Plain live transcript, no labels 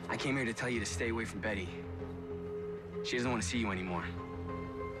came here to tell you to stay away from Betty. She doesn't want to see you anymore.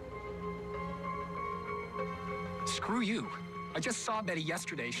 Screw you. I just saw Betty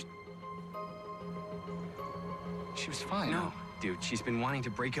yesterday. She was fine. No, dude, she's been wanting to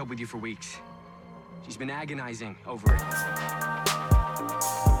break up with you for weeks. She's been agonizing over it.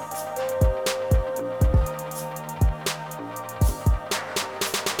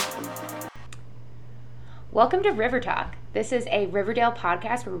 Welcome to River Talk. This is a Riverdale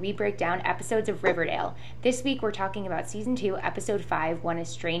podcast where we break down episodes of Riverdale. This week we're talking about Season 2, Episode 5, When a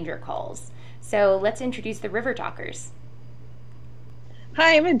Stranger Calls. So let's introduce the River Talkers.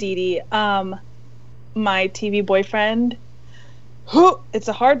 Hi, I'm Aditi. My TV boyfriend, it's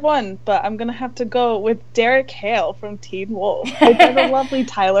a hard one, but I'm going to have to go with Derek Hale from Teen Wolf, played by the lovely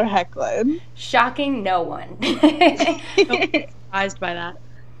Tyler Hoechlin. Shocking no one. Surprised by that.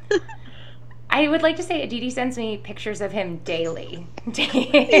 I would like to say Aditi sends me pictures of him daily.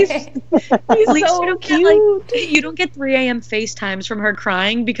 He's At least so you don't cute. get you don't get 3 a.m. FaceTimes from her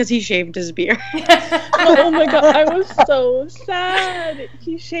crying because he shaved his beard. Oh my god, I was so sad.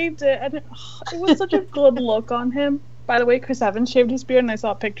 He shaved it, and it was such a good look on him. By the way, Chris Evans shaved his beard, and I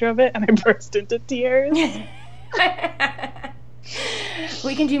saw a picture of it, and I burst into tears.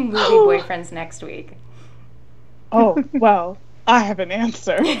 We can do movie boyfriends next week. Oh, well, I have an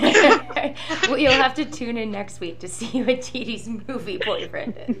answer. Well, you'll have to tune in next week to see what Dee movie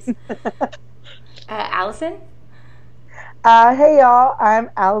boyfriend is. Allison? Hey y'all, I'm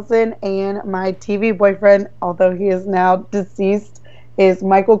Allison, and my TV boyfriend, although he is now deceased, is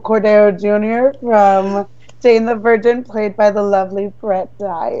Michael Cordero Jr. from Jane the Virgin, played by the lovely Brett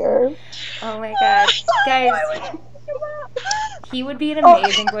Dyer. Oh my god. Guys, he would be an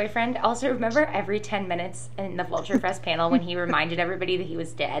amazing boyfriend. Also, remember every 10 minutes in the Vulture Fest panel when he reminded everybody that he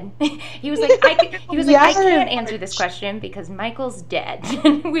was dead? He was like, I can't answer this question because Michael's dead.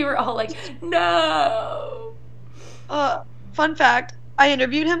 And we were all like, no. Fun fact, I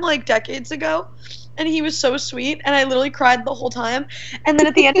interviewed him like decades ago, and he was so sweet, and I literally cried the whole time. And then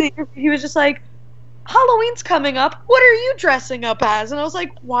at the end of the interview, he was just like, Halloween's coming up. What are you dressing up as? And I was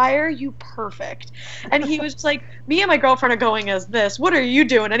like, why are you perfect? And he was just like, me and my girlfriend are going as this. What are you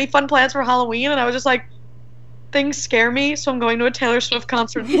doing? Any fun plans for Halloween? And I was just like, things scare me, so I'm going to a Taylor Swift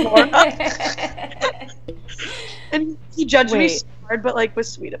concert in Florida. And he judged me so hard, but like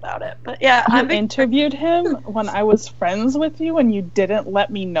was sweet about it. But yeah, I interviewed him when I was friends with you and you didn't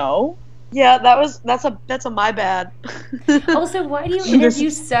let me know. Yeah, that's a my bad. Also, why do you interview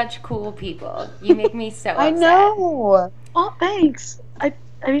such cool people? You make me so upset. I know. Oh, thanks. I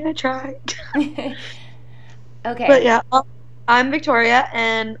mean, I tried. Okay. But yeah, I'm Victoria,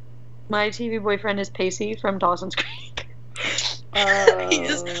 and my TV boyfriend is Pacey from Dawson's Creek.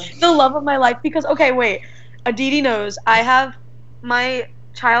 He's the love of my life because, okay, wait. Aditi knows I have my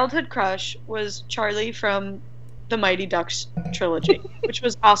childhood crush was Charlie from the Mighty Ducks trilogy, which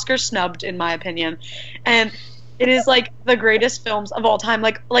was Oscar snubbed in my opinion, and it is like the greatest films of all time.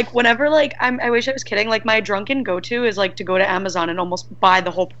 Like whenever I wish I was kidding. Like my drunken go-to is like to go to Amazon and almost buy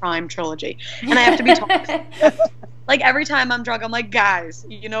the whole Prime trilogy, and I have to be told. Like every time I'm drunk, I'm like, guys,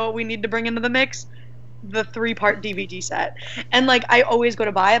 you know what we need to bring into the mix? The 3-part DVD set, and like I always go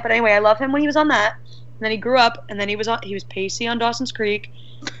to buy it. But anyway, I love him when he was on that, and then he grew up, and then he was Pacey on Dawson's Creek.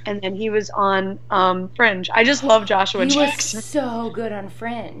 And then he was on Fringe. I just love Joshua Jackson. He was so good on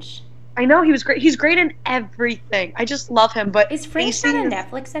Fringe. I know, he was great. He's great in everything. I just love him. But is Fringe not on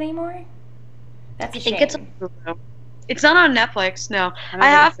Netflix anymore? That's a shame. I think it's not on Netflix. No,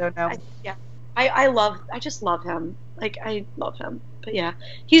 I just love him. Like I love him. But yeah,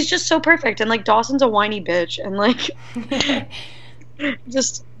 he's just so perfect. And like Dawson's a whiny bitch, and like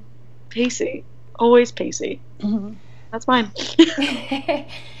just Pacey, always Pacey. Mm-hmm. That's mine.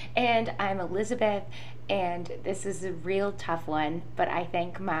 And I'm Elizabeth, and this is a real tough one, but I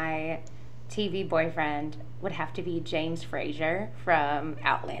think my TV boyfriend would have to be James Frazier from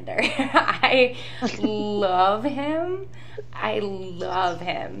Outlander. I love him.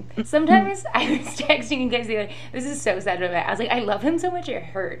 Sometimes I was texting you guys the other day. This is so sad. I was like, I love him so much it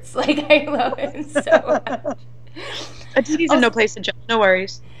hurts. Like, I love him so much. Aditi's in no place to judge. No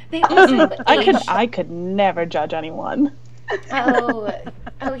worries. They also I could never judge anyone.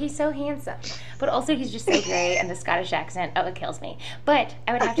 Oh, he's so handsome. But also he's just so great, and the Scottish accent, it kills me. But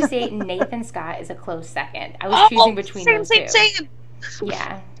I would have to say Nathan Scott is a close second. I was choosing between those two. Same.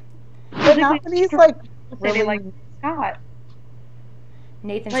 Yeah. But he's like really like Scott.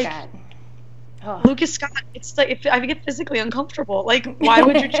 Nathan Scott. Oh. Lucas Scott. It's like I get physically uncomfortable. Like, why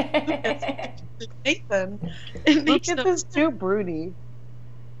would you choose Lucas? Nathan? Lucas is too broody.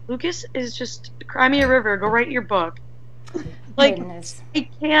 Lucas is just cry me a river. Go write your book. Like, Goodness. I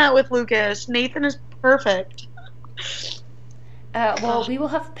can't with Lucas. Nathan is perfect. Well, we will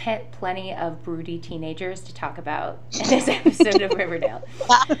have plenty of broody teenagers to talk about in this episode of Riverdale.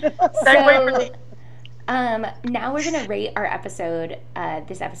 So, now we're going to rate our episode,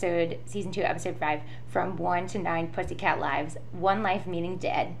 this episode, Season 2, Episode 5, from 1 to 9 Pussycat Lives. 1 life meaning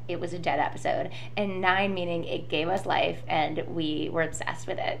dead. It was a dead episode. And 9 meaning it gave us life and we were obsessed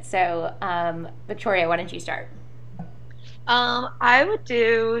with it. So, Victoria, why don't you start? I would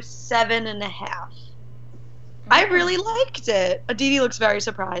do 7.5. I really liked it. Aditi looks very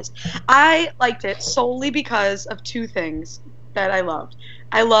surprised. I liked it solely because of 2 things that I loved.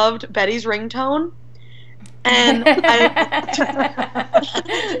 I loved Betty's ringtone, and I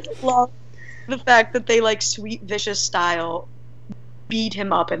loved the fact that they, like, Sweet Vicious style beat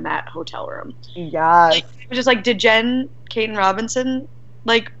him up in that hotel room. Yes. Like, it was just like, did Jen Caden Robinson,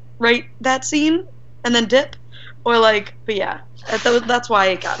 like, write that scene and then dip? Or, like, but yeah, that's why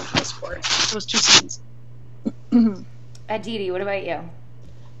it got a high score. Those 2 scenes. Aditi, what about you?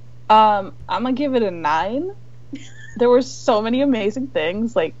 I'm gonna give it a 9. There were so many amazing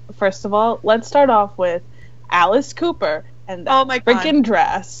things. Like, first of all, let's start off with Alice Cooper and that freaking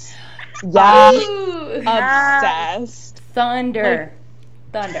dress. Obsessed. Thunder.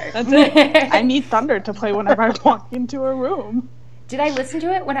 That's it. I need thunder to play whenever I walk into a room. Did I listen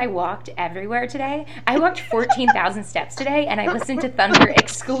to it when I walked everywhere today? I walked 14,000 steps today, and I listened to Thunder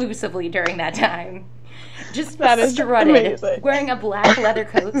exclusively during that time. Just strutted, amazing. Wearing a black leather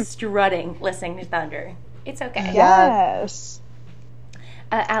coat, strutting, listening to Thunder. It's okay. Yes.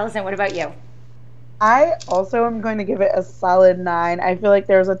 Allison, what about you? I also am going to give it a solid 9. I feel like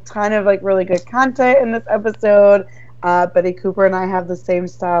there's a ton of like really good content in this episode. Betty Cooper and I have the same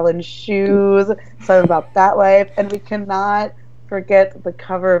style and shoes, so I'm about that life. And we cannot forget the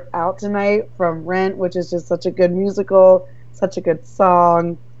cover of Out Tonight from Rent, which is just such a good musical, such a good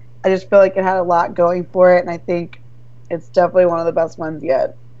song. I just feel like it had a lot going for it, and I think it's definitely one of the best ones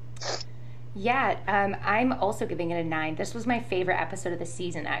yet. Yeah, I'm also giving it a 9. This was my favorite episode of the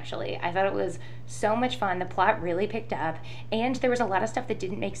season, actually. I thought it was so much fun. The plot really picked up, and there was a lot of stuff that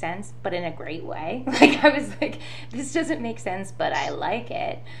didn't make sense, but in a great way. Like, I was like, this doesn't make sense, but I like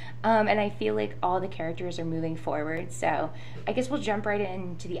it. And I feel like all the characters are moving forward, so I guess we'll jump right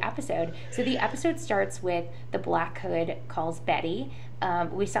into the episode. So the episode starts with the Black Hood calls Betty.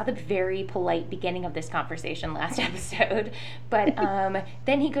 We saw the very polite beginning of this conversation last episode, but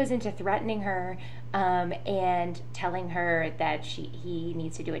then he goes into threatening her and telling her that he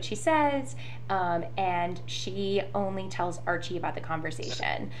needs to do what she says, and she only tells Archie about the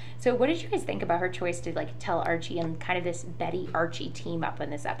conversation. So what did you guys think about her choice to like tell Archie and kind of this Betty-Archie team up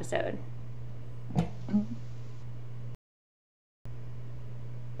in this episode?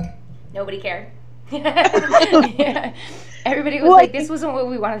 Nobody cared? Yeah. Everybody was like, this wasn't what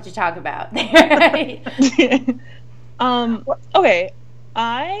we wanted to talk about. Okay,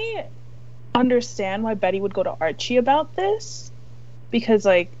 I understand why Betty would go to Archie about this, because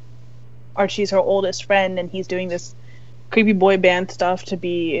like Archie's her oldest friend and he's doing this creepy boy band stuff to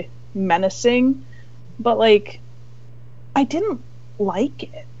be menacing, but like I didn't like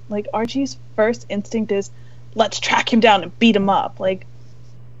it. Like, Archie's first instinct is, let's track him down and beat him up. Like,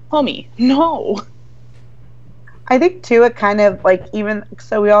 homie, no. I think too, it kind of like, even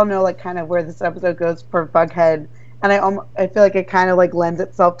so we all know like kind of where this episode goes for Bughead, and I feel like it kind of like lends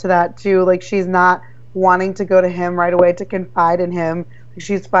itself to that too. Like, she's not wanting to go to him right away to confide in him.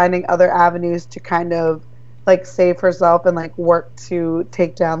 She's finding other avenues to kind of like save herself and like work to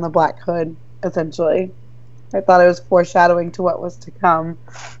take down the Black Hood, essentially. I thought it was foreshadowing to what was to come.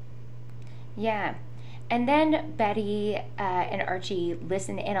 Yeah. And then Betty and Archie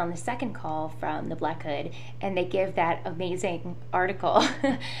listen in on the second call from the Black Hood, and they give that amazing article.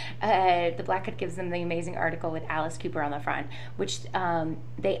 The Black Hood gives them the amazing article with Alice Cooper on the front, which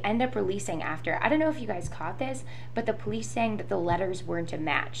they end up releasing after. I don't know if you guys caught this, but the police saying that the letters weren't a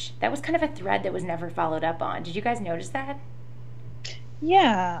match. That was kind of a thread that was never followed up on. Did you guys notice that?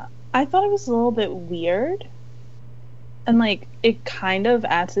 Yeah, I thought it was a little bit weird. And, like, it kind of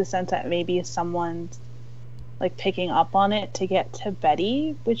adds to the sense that maybe someone's like picking up on it to get to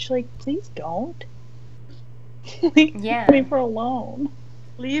Betty, which like, please don't. Leave her alone.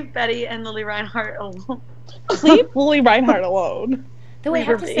 Leave Betty and Lily Reinhart alone. Leave Lily Reinhart alone. Though I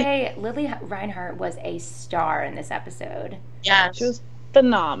have to say, Lily Reinhart was a star in this episode. Yeah, she was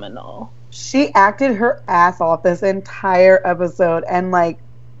phenomenal. She acted her ass off this entire episode, and like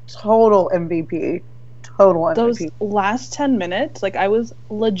total MVP. Those last 10 minutes, like, I was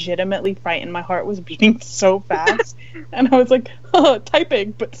legitimately frightened. My heart was beating so fast. And I was like,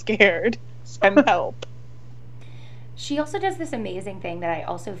 typing, but scared. Send help. She also does this amazing thing that I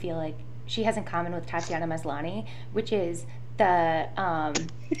also feel like she has in common with Tatiana Maslany, which is the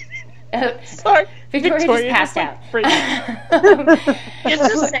sorry, Victoria just passed out. You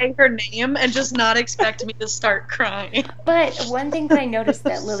just say her name and just not expect me to start crying. But one thing that I noticed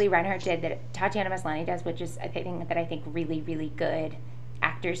that Lily Reinhart did that Tatiana Maslany does, which is a thing that I think really, really good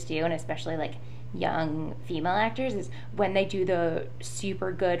actors do, and especially like young female actors, is when they do the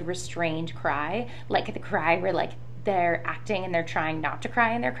super good restrained cry, like the cry where like they're acting and they're trying not to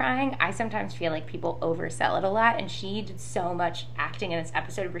cry and they're crying. I sometimes feel like people oversell it a lot, and she did so much acting in this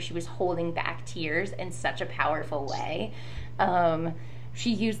episode where she was holding back tears in such a powerful way.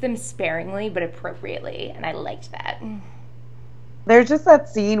 She used them sparingly but appropriately, and I liked that. There's just that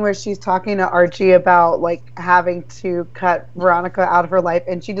scene where she's talking to Archie about like having to cut Veronica out of her life,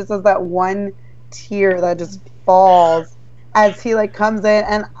 and she just has that one tear that just falls as he like comes in,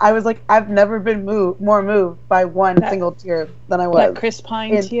 and I was like, I've never been more moved by one single tear than I was. That Chris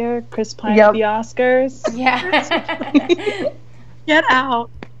Pine tear, Chris Pine at the Oscars. Yeah. Get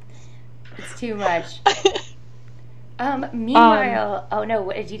out. It's too much. Meanwhile, oh no,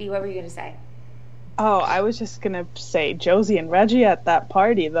 Didi, what were you gonna say? Oh, I was just gonna say Josie and Reggie at that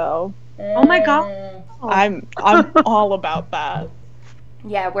party, though. Oh my god. I'm all about that.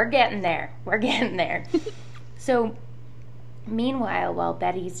 Yeah, we're getting there. We're getting there. So, meanwhile, while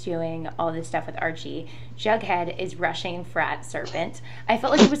Betty's doing all this stuff with Archie, Jughead is rushing Frat Serpent. I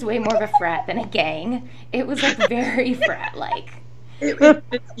felt like it was way more of a frat than a gang. It was like very frat-like.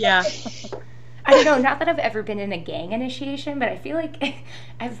 Yeah. I don't know, not that I've ever been in a gang initiation, but I feel like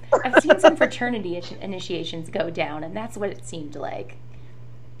I've seen some fraternity initiations go down, and that's what it seemed like.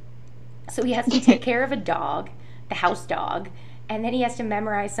 So he has to take care of a dog, the house dog, and then he has to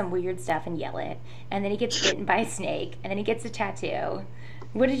memorize some weird stuff and yell it, and then he gets bitten by a snake, and then he gets a tattoo.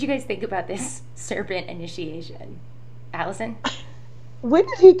 What did you guys think about this serpent initiation? Allison? When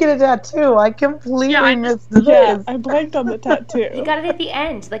did he get a tattoo? I completely missed this. Yeah, I blanked on the tattoo. He got it at the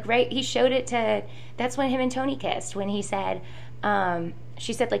end. Like, right, he showed it to, that's when him and Tony kissed, when he said,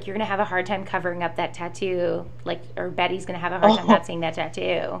 she said, like, you're going to have a hard time covering up that tattoo, like, or Betty's going to have a hard time not seeing that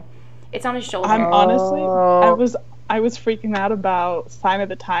tattoo. It's on his shoulder. I'm honestly, I was freaking out about Sign of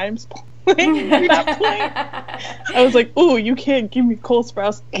the Times playing at that point. I was like, ooh, you can't give me Cole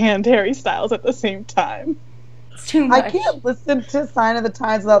Sprouse and Harry Styles at the same time. It's too much. I can't listen to Sign of the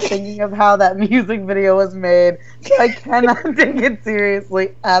Times without thinking of how that music video was made. I cannot take it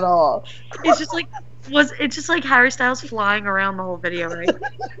seriously at all. It's just like Harry Styles flying around the whole video, right?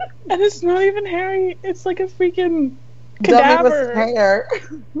 And it's not even Harry. It's like a freaking cadaver. Hair.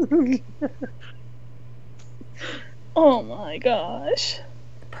 Oh my gosh.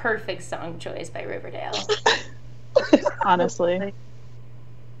 Perfect song choice by Riverdale. Honestly.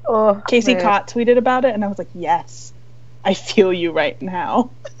 Oh, Casey Cott tweeted about it, and I was like, yes, I feel you right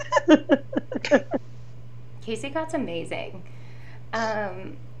now. Casey Cott's amazing.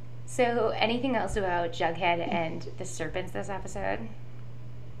 So anything else about Jughead and the serpents this episode?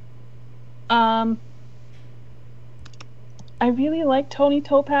 I really like Tony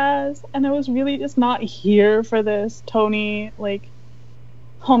Topaz, and I was really just not here for this. Tony, like,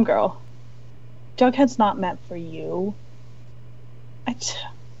 homegirl, Jughead's not meant for you.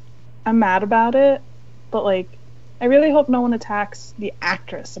 I'm mad about it, but, like, I really hope no one attacks the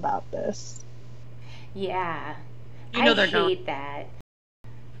actress about this. Yeah. You know I they're hate going. that.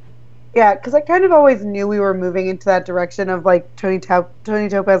 Yeah, because I kind of always knew we were moving into that direction of, like, Tony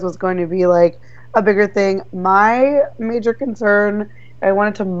Topaz was going to be, like, a bigger thing. My major concern, I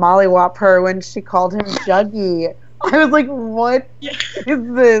wanted to mollywop her when she called him Juggy. I was like, what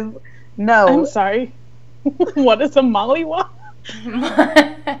is this? No. I'm sorry. What is a mollywop?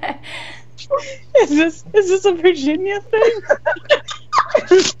 Is this a Virginia thing?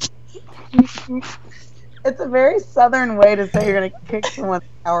 It's a very southern way to say you're going to kick someone's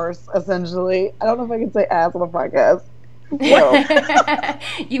hours, essentially. I don't know if I can say ass on a podcast.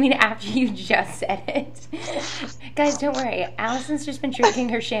 You mean after you just said it? Guys, don't worry. Allison's just been drinking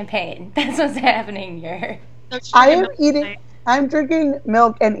her champagne. That's what's happening here. I'm drinking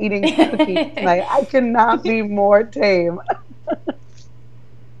milk and eating cookies tonight. I cannot be more tame.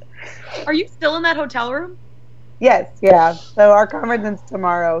 Are you still in that hotel room? Yes, yeah. So our conference is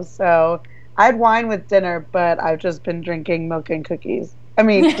tomorrow, so I had wine with dinner, but I've just been drinking milk and cookies. I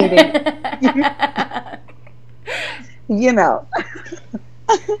mean, eating. You know.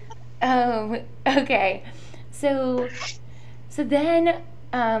 Okay. So then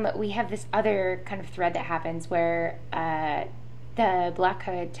we have this other kind of thread that happens where the Black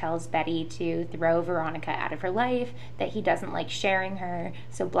Hood tells Betty to throw Veronica out of her life, that he doesn't like sharing her.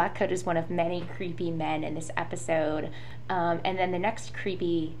 So Black Hood is one of many creepy men in this episode. And then the next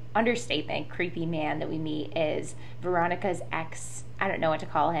creepy, understatement, creepy man that we meet is Veronica's ex, I don't know what to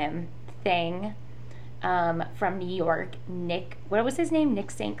call him, thing, from New York, Nick, what was his name?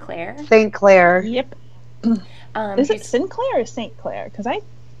 Nick St. Clair? St. Clair. Yep. Is it Sinclair or St. Clair? Because I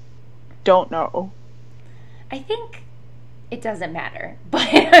don't know. I think it doesn't matter,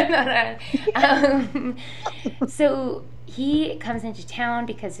 but so he comes into town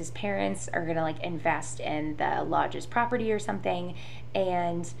because his parents are gonna like invest in the lodge's property or something,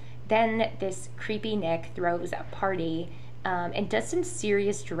 and then this creepy Nick throws a party and does some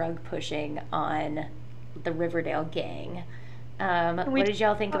serious drug pushing on the Riverdale gang. What did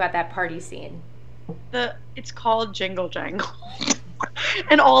y'all think about that party scene? It's called Jingle Jangle.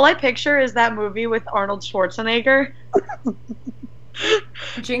 And all I picture is that movie with Arnold Schwarzenegger.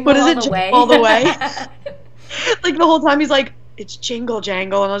 Jingle all the way. All the way. Like the whole time he's like, it's Jingle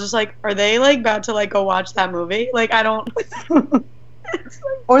Jangle, and I was just like, are they like about to like go watch that movie? Like I don't.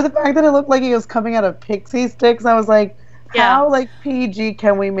 Or the fact that it looked like he was coming out of pixie sticks. I was like, how like PG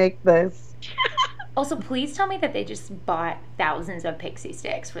can we make this? Also, please tell me that they just bought thousands of pixie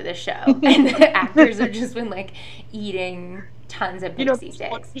sticks for this show, and the actors have just been like eating tons of pixie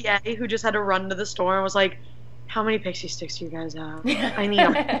sticks. PA who just had to run to the store and was like, how many pixie sticks do you guys have? I need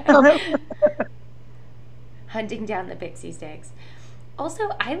them. Hunting down the pixie sticks.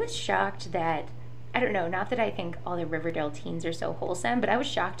 Also, I was shocked that, I don't know, not that I think all the Riverdale teens are so wholesome, but I was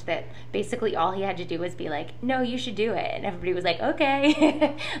shocked that basically all he had to do was be like, no, you should do it. And everybody was like,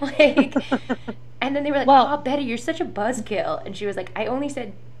 okay. Like, and then they were like, oh, Betty, you're such a buzzkill. And she was like,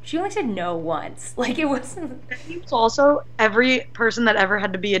 she only said no once. Like, it wasn't. It's also every person that ever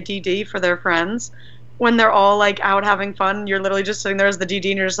had to be a DD for their friends, when they're all like out having fun, you're literally just sitting there as the DD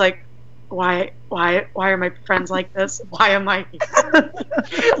and you're just like, why are my friends like this? Why am I here?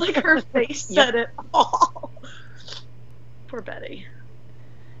 Like her face said it all. Poor Betty.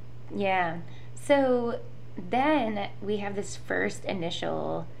 Yeah. So then we have this first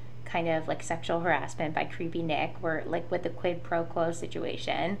initial kind of like sexual harassment by creepy Nick, where like with the quid pro quo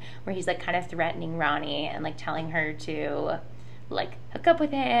situation where he's like kind of threatening Ronnie and like telling her to like hook up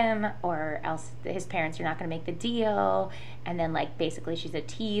with him or else his parents are not going to make the deal, and then like basically she's a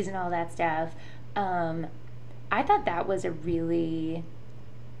tease and all that stuff. I thought that was a really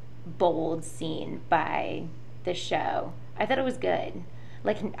bold scene by the show. I thought it was good.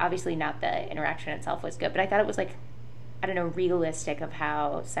 Like, obviously not the interaction itself was good, but I thought it was like, I don't know, realistic of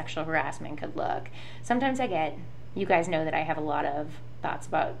how sexual harassment could look. Sometimes you guys know that I have a lot of thoughts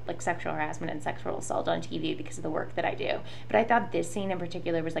about like sexual harassment and sexual assault on TV because of the work that I do. But I thought this scene in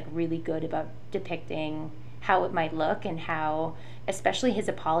particular was like really good about depicting how it might look and how, especially his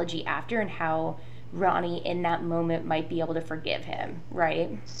apology after, and how Ronnie in that moment might be able to forgive him,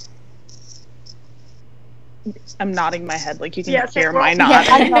 right? I'm nodding my head like you can hear my nod.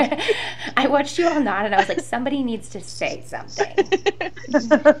 Yeah. I watched you all nod and I was like, somebody needs to say something.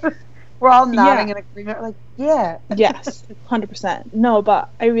 We're all nodding in agreement, like, yeah. Yes, 100%. No, but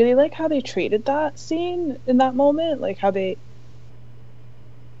I really like how they treated that scene in that moment, like how they,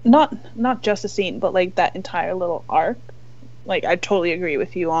 not just a scene, but like that entire little arc. Like, I totally agree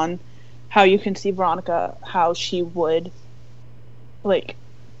with you on how you can see Veronica, how she would, like,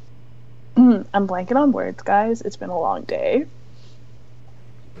 I'm blanking on words, guys. It's been a long day.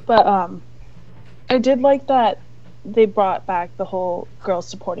 But I did like that they brought back the whole girls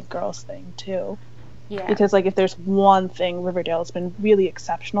supporting girls thing too. Yeah. Because like if there's one thing Riverdale's been really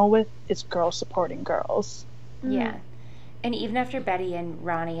exceptional with, it's girls supporting girls. Yeah. And even after Betty and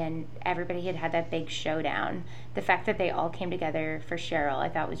Ronnie and everybody had that big showdown, the fact that they all came together for Cheryl, I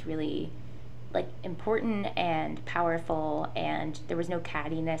thought was really like important and powerful, and there was no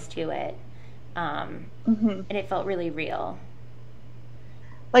cattiness to it. And it felt really real.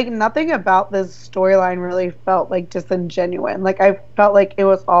 Like, nothing about this storyline really felt like disingenuous. Like, I felt like it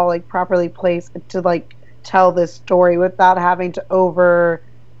was all like properly placed to like tell this story without having to over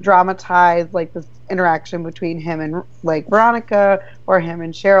dramatize like this interaction between him and like Veronica or him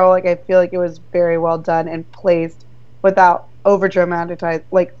and Cheryl. Like, I feel like it was very well done and placed without over dramatize,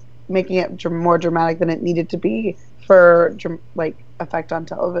 like making it more dramatic than it needed to be for like effect on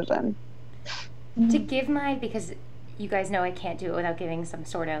television. To give because you guys know I can't do it without giving some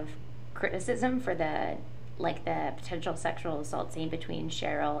sort of criticism for the potential sexual assault scene between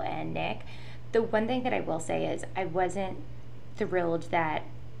Cheryl and Nick. The one thing that I will say is I wasn't thrilled that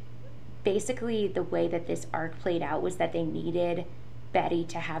basically the way that this arc played out was that they needed Betty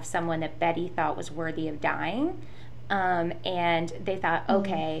to have someone that Betty thought was worthy of dying. And they thought,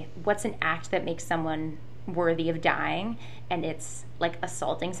 okay, what's an act that makes someone worthy of dying? And it's like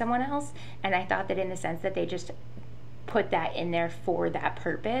assaulting someone else. And I thought that in the sense that they just put that in there for that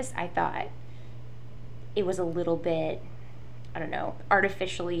purpose, I thought it was a little bit, I don't know,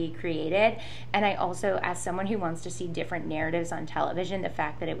 artificially created. And I also, as someone who wants to see different narratives on television, the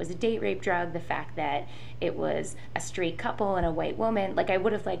fact that it was a date rape drug, the fact that it was a straight couple and a white woman, like I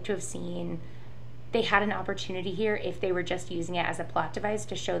would have liked to have seen, they had an opportunity here if they were just using it as a plot device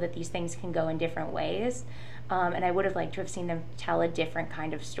to show that these things can go in different ways. And I would have liked to have seen them tell a different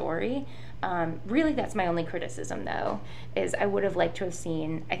kind of story. Really, that's my only criticism, though, is I would have liked to have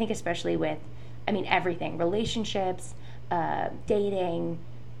seen, I think especially with, I mean, everything, relationships, dating,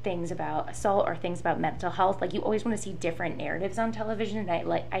 things about assault or things about mental health. Like, you always want to see different narratives on television,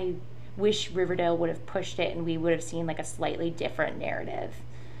 and I wish Riverdale would have pushed it and we would have seen, like, a slightly different narrative.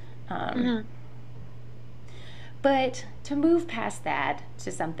 But to move past that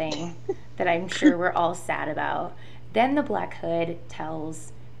to something that I'm sure we're all sad about, then the Black Hood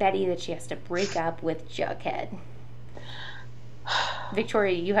tells Betty that she has to break up with Jughead.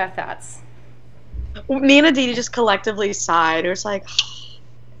 Victoria, you have thoughts. Me and Aditi just collectively sighed. It was like,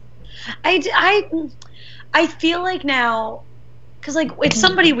 I feel like now, because like it's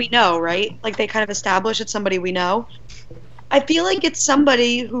somebody we know, right? Like they kind of establish it's somebody we know. I feel like it's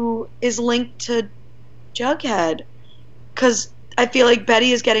somebody who is linked to Jughead, because I feel like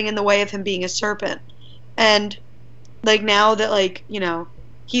Betty is getting in the way of him being a serpent, and like now that like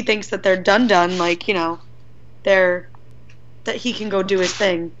he thinks that they're done, like that he can go do his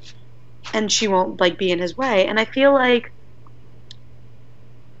thing, and she won't like be in his way. And I feel like,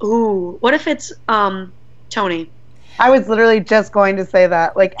 ooh, what if it's Tony? I was literally just going to say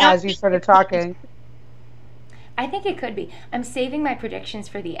that, like as you started talking. I think it could be. I'm saving my predictions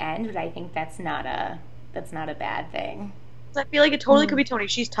for the end, but I think that's not a bad thing. I feel like it totally could be Tony.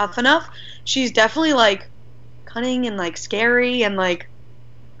 She's tough enough. She's definitely like cunning and like scary, and like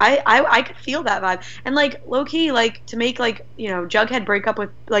I could feel that vibe. And like low key, like to make like Jughead break up with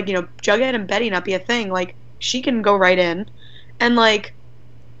like Jughead and Betty not be a thing. Like she can go right in, and like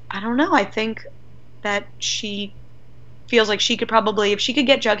I don't know. I think that she feels like she could probably, if she could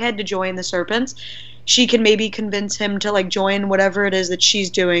get Jughead to join the Serpents, she can maybe convince him to like join whatever it is that she's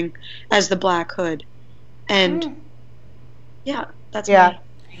doing as the Black Hood. And yeah, that's me.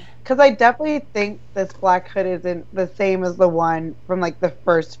 Because I definitely think this Black Hood isn't the same as the one from like the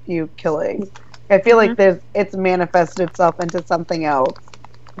first few killings. I feel like it's manifested itself into something else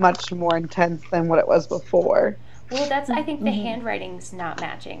much more intense than what it was before. Well, that's, I think the handwriting's not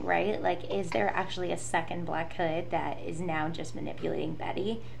matching, right? Like, is there actually a second Black Hood that is now just manipulating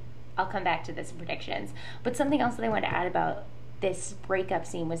Betty? I'll come back to this in predictions. But something else that I wanted to add about this breakup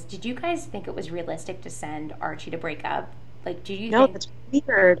scene was, did you guys think it was realistic to send Archie to break up? Like, did you think... No, that's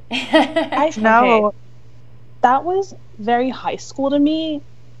weird. No. That was very high school to me,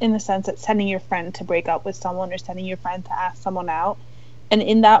 in the sense that sending your friend to break up with someone or sending your friend to ask someone out. And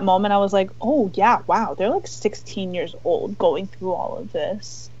in that moment, I was like, oh, yeah, wow, they're like 16 years old going through all of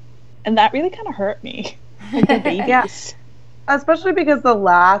this. And that really kind of hurt me. Like, they're babies. Yeah. Especially because the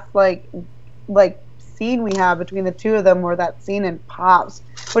last, like scene we have between the two of them were that scene in Pops,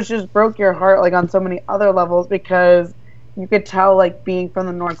 which just broke your heart, like, on so many other levels, because you could tell, like, being from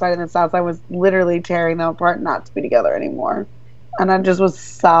the north side and the south side was literally tearing them apart not to be together anymore. And I just was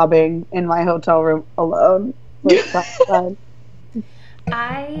sobbing in my hotel room alone.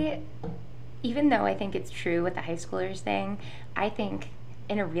 Even though I think it's true with the high schoolers thing, I think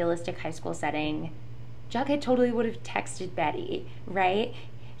in a realistic high school setting, Jughead totally would have texted Betty, right?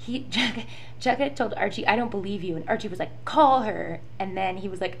 Jughead told Archie, I don't believe you. And Archie was like, call her. And then he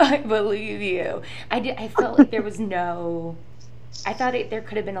was like, I believe you. I felt like there was I thought there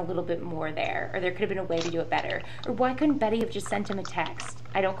could have been a little bit more there, or there could have been a way to do it better. Or why couldn't Betty have just sent him a text?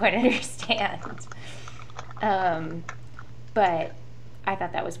 I don't quite understand. But I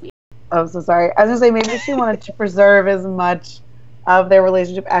thought that was weird. I'm so sorry. I was going to say, maybe she wanted to preserve as much of their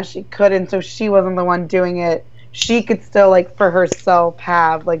relationship as she could, and so she wasn't the one doing it. She could still, like, for herself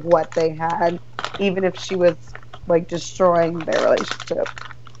have, like, what they had, even if she was, like, destroying their relationship.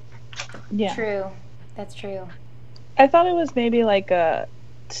 Yeah. True. That's true. I thought it was maybe, like, a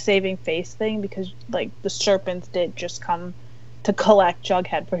saving face thing, because, like, the Serpents did just come to collect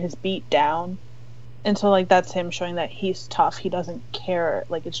Jughead for his beat down. And so, like, that's him showing that he's tough. He doesn't care,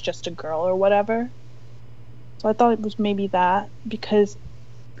 like, it's just a girl or whatever. So I thought it was maybe that, because,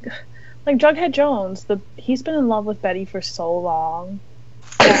 like, Jughead Jones, he's been in love with Betty for so long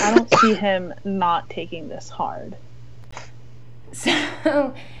that I don't see him not taking this hard.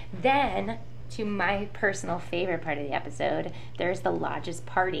 So then to my personal favorite part of the episode. There's the Lodge's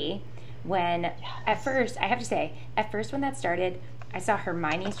party. When, at first when that started, I saw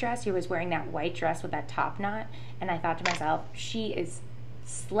Hermione's dress, who was wearing that white dress with that top knot, and I thought to myself, she is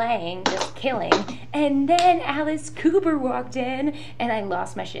slaying, just killing. And then Alice Cooper walked in, and I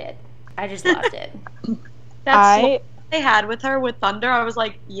lost my shit. I just lost it. That's what they had with her with Thunder. I was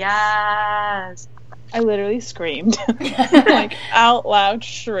like, yes. I literally screamed. Like, out loud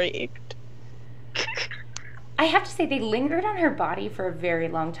shrieked. I have to say, they lingered on her body for a very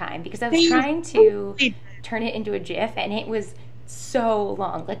long time, because I was trying to turn it into a GIF, and it was so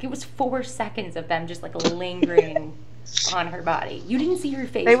long. Like, it was 4 seconds of them just, like, lingering on her body. You didn't see her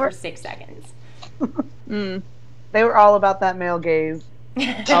face for 6 seconds. They were all about that male gaze.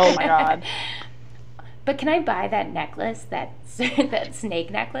 Oh, my God. But can I buy that necklace, that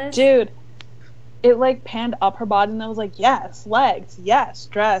snake necklace? Dude, it, like, panned up her body, and I was like, yes, legs, yes,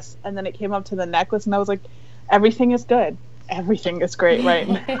 dress. And then it came up to the necklace, and I was like, everything is good. Everything is great right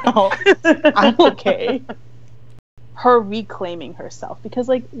now. I'm okay. Her reclaiming herself. Because,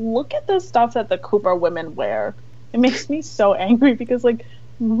 like, look at the stuff that the Cooper women wear. It makes me so angry because, like,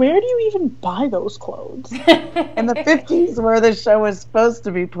 where do you even buy those clothes? In the 50s, where the show was supposed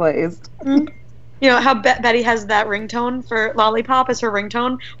to be placed. You know how Betty has that ringtone for Lollipop as her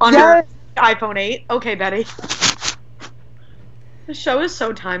ringtone on her iPhone 8? Okay, Betty. The show is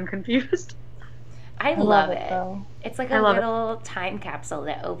so time confused. I love it. Though. It's like a little time capsule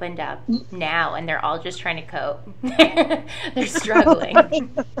that opened up now, and they're all just trying to cope. They're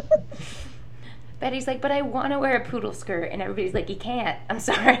struggling. Betty's like, but I want to wear a poodle skirt, and everybody's like, you can't. I'm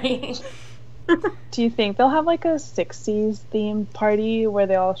sorry. Do you think they'll have like a 60s themed party where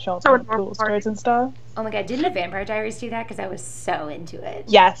they all show up in poodle skirts and stuff? Oh my God, didn't the Vampire Diaries do that? Because I was so into it.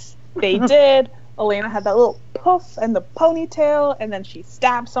 Yes, they did. Elena had that little puff and the ponytail, and then she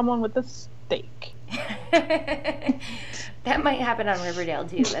stabbed someone with a steak. That might happen on Riverdale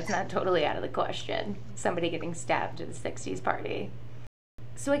too. That's not totally out of the question. Somebody getting stabbed at the 60s party.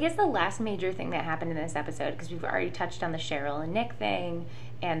 So I guess the last major thing that happened in this episode, because we've already touched on the Cheryl and Nick thing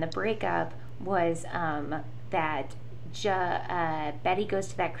and the breakup, was that Betty goes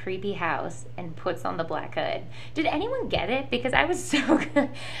to that creepy house and puts on the black hood. Did anyone get it? Because I was so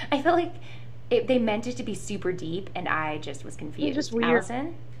I felt like they meant it to be super deep, and I just was confused. Just weird.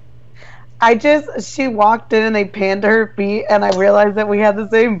 Allison? She walked in and they panned her feet, and I realized that we had the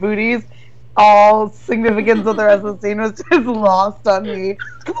same booties. All significance of the rest of the scene was just lost on me.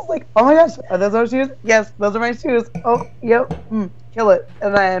 I was like, oh my gosh, are those our shoes? Yes, those are my shoes. Oh, yep, kill it.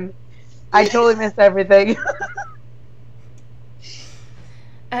 And then I totally missed everything.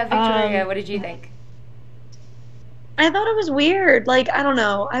 Victoria, what did you think? I thought it was weird. Like, I don't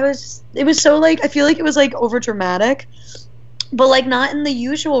know. It was so, like, I feel like it was, like, over dramatic. But, like, not in the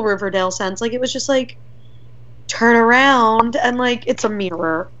usual Riverdale sense. Like, it was just, like, turn around and, like, it's a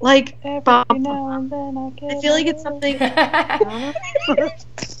mirror. Like, every now and then I feel like it's something...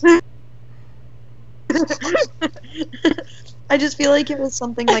 I just feel like it was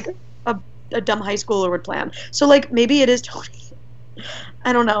something, like, a dumb high schooler would plan. So, like, maybe it is Tony.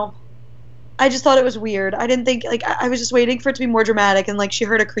 I don't know. I just thought it was weird. I didn't think, like, I was just waiting for it to be more dramatic, and, like, she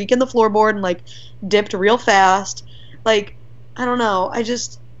heard a creak in the floorboard and, like, dipped real fast. Like, I don't know. I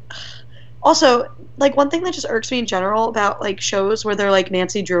just... Also, like, one thing that just irks me in general about, like, shows where they're, like,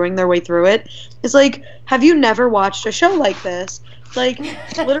 Nancy Drewing their way through it is, like, have you never watched a show like this? Like,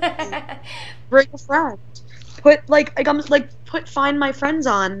 literally, bring a friend. Put, like, put Find My Friends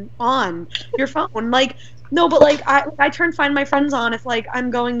on your phone. Like, no, but, like, I turn Find My Friends on if, like, I'm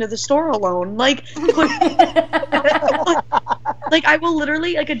going to the store alone. Like, like, I will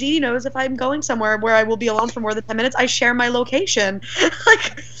literally, like, Aditi knows if I'm going somewhere where I will be alone for more than 10 minutes, I share my location.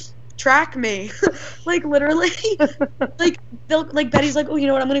 Like, track me. Like, literally. Like, Betty's like, oh, you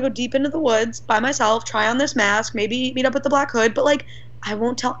know what, I'm gonna go deep into the woods by myself, try on this mask, maybe meet up with the Black Hood, but, like, I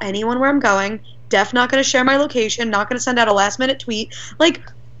won't tell anyone where I'm going. Def not gonna share my location, not gonna send out a last-minute tweet. Like,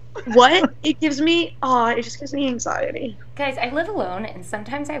 what? It just gives me anxiety. Guys, I live alone, and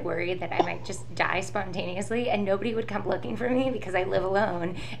sometimes I worry that I might just die spontaneously, and nobody would come looking for me because I live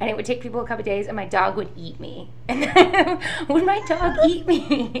alone, and it would take people a couple days, and my dog would eat me. And then, would my dog eat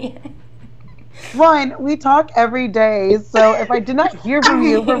me? Ryan, we talk every day, so if I did not hear from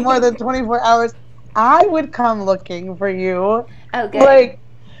you for more than 24 hours, I would come looking for you. Oh, good. Like,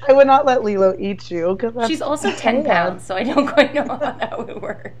 I would not let Lilo eat you. She's also 10 pounds, so I don't quite know how that would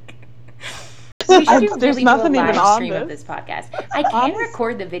work. We should do a live stream of this podcast. I can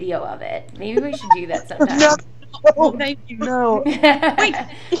record the video of it. Maybe we should do that sometime. No, thank you. No. Wait,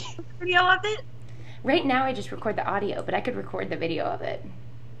 video of it? Right now I just record the audio, but I could record the video of it.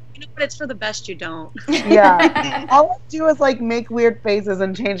 You know what? It's for the best you don't. Yeah. All I do is like make weird faces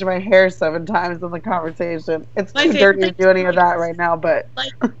and change my hair 7 times in the conversation. It's too dirty to do any of that right now, but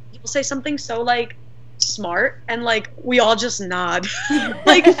like you'll say something so like smart and like we all just nod.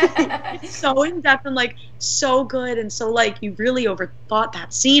 Like it's so in depth and like so good and so like you really overthought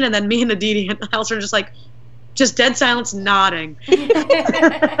that scene, and then me and Aditi and Alice are just like just dead silence nodding.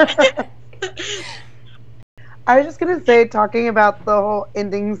 I was just gonna say, talking about the whole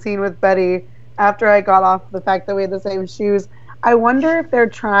ending scene with Betty, after I got off the fact that we had the same shoes, I wonder if they're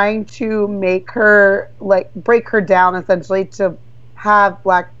trying to make her, like, break her down, essentially, to have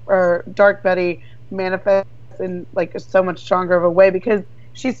Dark Betty manifest in, like, so much stronger of a way, because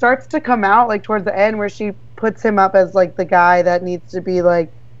she starts to come out, like, towards the end, where she puts him up as, like, the guy that needs to be,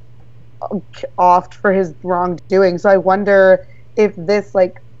 like, offed for his wrongdoing. So I wonder if this,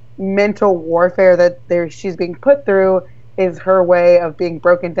 like, mental warfare that she's being put through is her way of being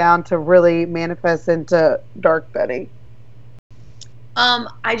broken down to really manifest into Dark Betty.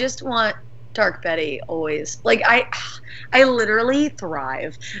 I just want Dark Betty always. Like I literally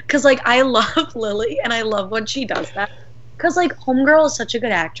thrive because like I love Lily and I love when she does that because like Homegirl is such a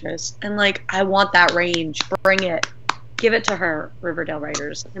good actress and like I want that range. Bring it, give it to her, Riverdale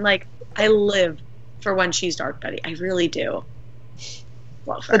writers, and like I live for when she's Dark Betty. I really do.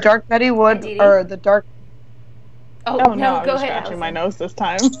 The Dark Betty would, or the Dark. Oh no! Go ahead. Scratching my nose this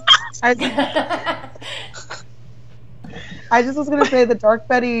time. I just was gonna say the Dark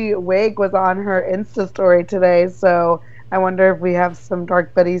Betty wig was on her Insta story today, so I wonder if we have some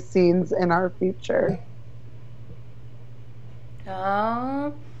Dark Betty scenes in our future.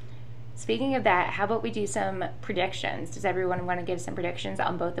 Speaking of that, how about we do some predictions? Does everyone want to give some predictions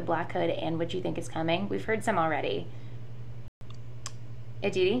on both the Black Hood and what you think is coming? We've heard some already.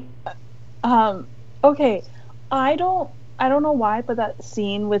 Aditi? Okay. I don't know why, but that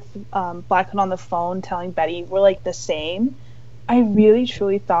scene with Black Hood on the phone telling Betty we're like the same, I really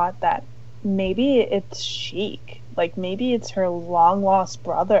truly thought that maybe it's Sheik. Like maybe it's her long lost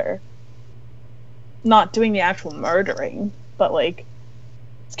brother. Not doing the actual murdering, but like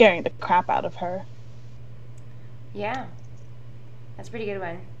scaring the crap out of her. Yeah. That's a pretty good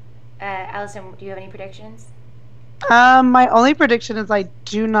one. Allison, do you have any predictions? My only prediction is I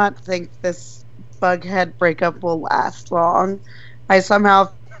do not think this Bughead breakup will last long. I somehow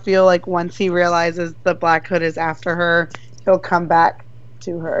feel like once he realizes the Black Hood is after her, he'll come back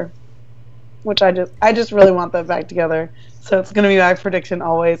to her. Which I just really want them back together. So it's going to be my prediction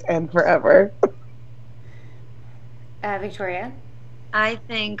always and forever. Victoria? I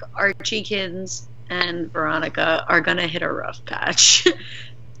think Archiekins and Veronica are going to hit a rough patch.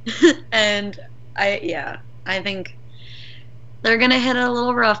 And I think they're going to hit a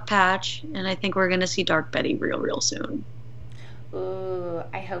little rough patch, and I think we're going to see Dark Betty real soon. Ooh,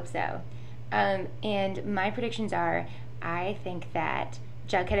 I hope so. And my predictions are, I think that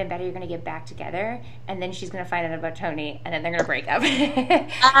Jughead and Betty are going to get back together, and then she's going to find out about Tony, and then they're going to break up.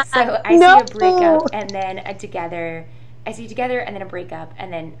 So I see a breakup, and then a together. I see together, and then a breakup,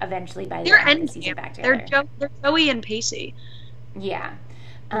 and then eventually by the end of the season back together. They're Joey and Pacey. Yeah.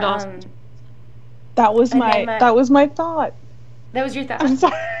 That was my thought. That was your thought? I'm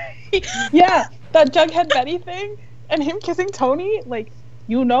sorry. Yeah, that Jughead Betty thing and him kissing Tony, like,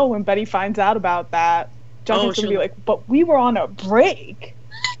 you know when Betty finds out about that, Jughead's gonna be like, but we were on a break.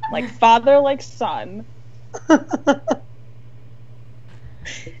 Like, father like son.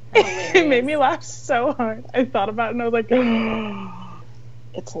 It made me laugh so hard. I thought about it and I was like, oh,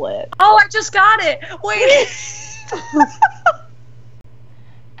 it's lit. Oh, I just got it! Wait!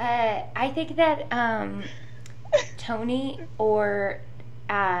 I think that Tony or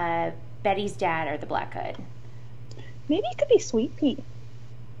Betty's dad are the Black Hood. Maybe it could be Sweet Pea.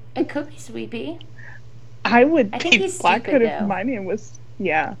 It could be Sweet Pea. I would think be Black Hood if my name was...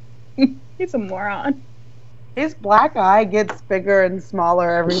 Yeah. He's a moron. His black eye gets bigger and smaller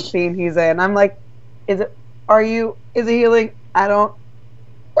every scene he's in. I'm like, is it healing? I don't...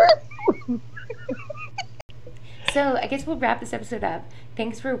 So I guess we'll wrap this episode up.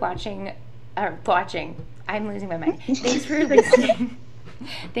 Thanks for watching. I'm losing my mind. Thanks for listening.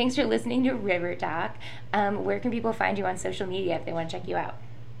 Thanks for listening to River Talk. Where can people find you on social media if they want to check you out?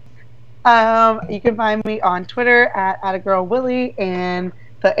 You can find me on Twitter at @agirlwilly and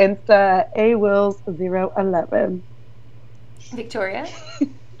the Insta awills011. Victoria?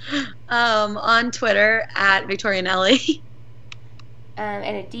 On Twitter at Victoria Nelly.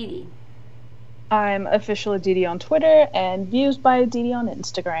 And Aditi. I'm official Aditi on Twitter and Views by Aditi on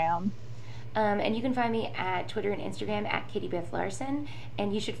Instagram. And you can find me at Twitter and Instagram at Katie Beth Larson.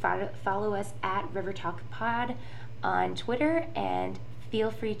 And you should follow us at River Talk Pod on Twitter and feel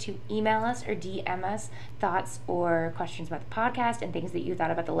free to email us or DM us thoughts or questions about the podcast and things that you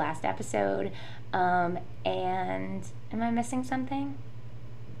thought about the last episode. And am I missing something?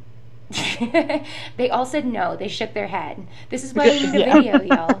 They all said no. They shook their head. This is why we need a video,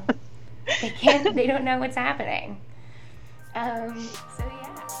 y'all. They don't know what's happening. So